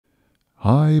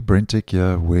Hi, BrenTech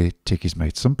here, where tech is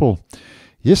made simple.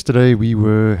 Yesterday we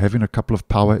were having a couple of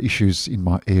power issues in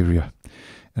my area,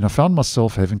 and I found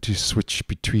myself having to switch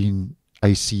between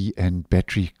AC and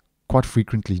battery quite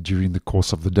frequently during the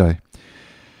course of the day.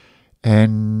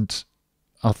 And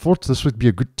I thought this would be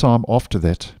a good time after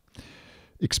that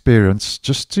experience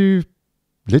just to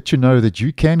let you know that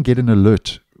you can get an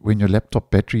alert when your laptop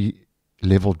battery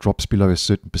level drops below a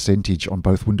certain percentage on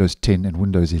both Windows 10 and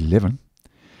Windows 11.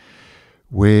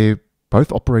 Where both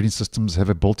operating systems have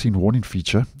a built-in warning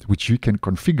feature which you can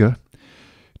configure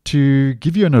to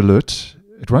give you an alert.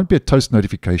 It won't be a toast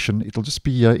notification, it'll just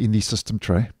be in the system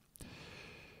tray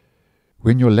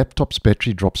when your laptop's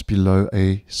battery drops below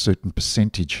a certain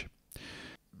percentage.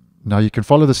 Now you can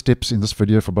follow the steps in this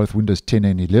video for both Windows 10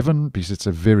 and 11 because it's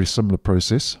a very similar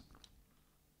process.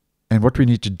 And what we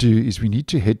need to do is we need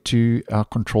to head to our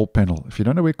control panel. If you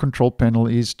don't know where control panel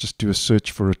is, just do a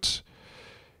search for it.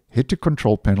 Head to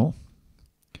Control Panel,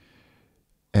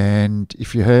 and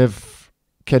if you have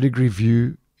category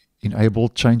view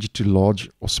enabled, change it to large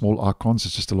or small icons.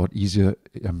 It's just a lot easier,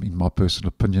 in my personal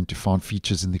opinion, to find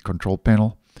features in the control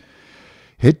panel.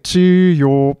 Head to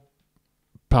your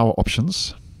power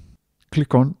options,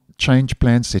 click on Change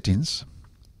Plan Settings,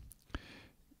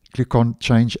 click on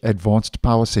Change Advanced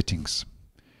Power Settings,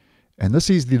 and this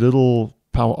is the little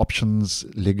Power Options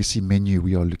legacy menu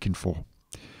we are looking for.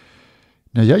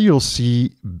 Now here you'll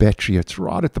see battery, it's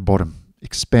right at the bottom.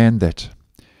 Expand that.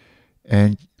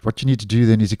 And what you need to do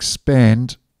then is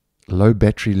expand low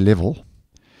battery level.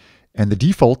 And the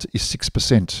default is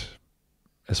 6%,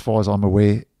 as far as I'm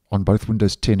aware, on both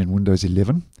Windows 10 and Windows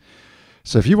 11.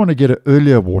 So if you want to get an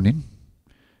earlier warning,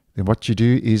 then what you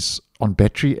do is on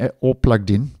battery or plugged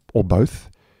in, or both,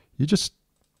 you just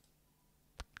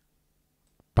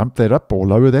bump that up or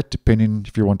lower that, depending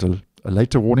if you want a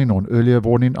later warning or an earlier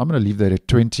warning. I'm going to leave that at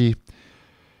 20.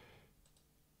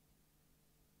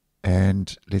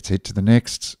 And let's head to the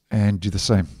next and do the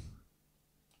same.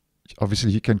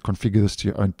 Obviously, you can configure this to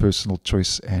your own personal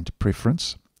choice and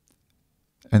preference.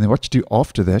 And then what you do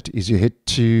after that is you head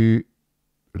to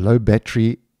low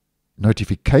battery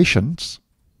notifications,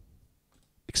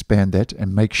 expand that,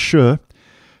 and make sure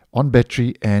on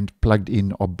battery and plugged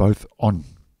in are both on.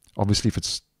 Obviously, if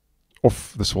it's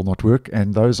off, this will not work,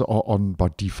 and those are on by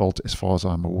default as far as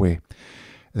I'm aware.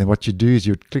 And then what you do is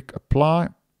you click apply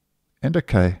and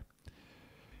OK,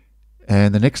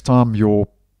 and the next time your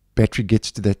battery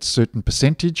gets to that certain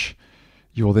percentage,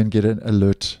 you'll then get an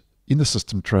alert in the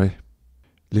system tray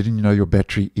letting you know your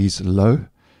battery is low.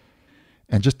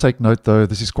 And just take note though,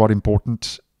 this is quite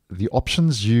important, the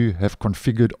options you have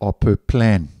configured are per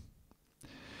plan.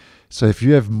 So if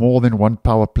you have more than one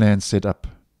power plan set up,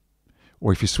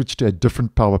 or if you switch to a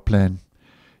different power plan,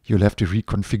 you'll have to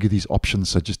reconfigure these options.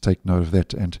 So just take note of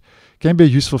that. And it can be a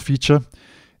useful feature.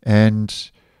 And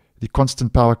the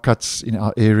constant power cuts in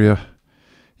our area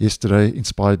yesterday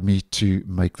inspired me to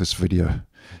make this video.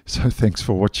 So thanks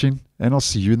for watching, and I'll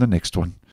see you in the next one.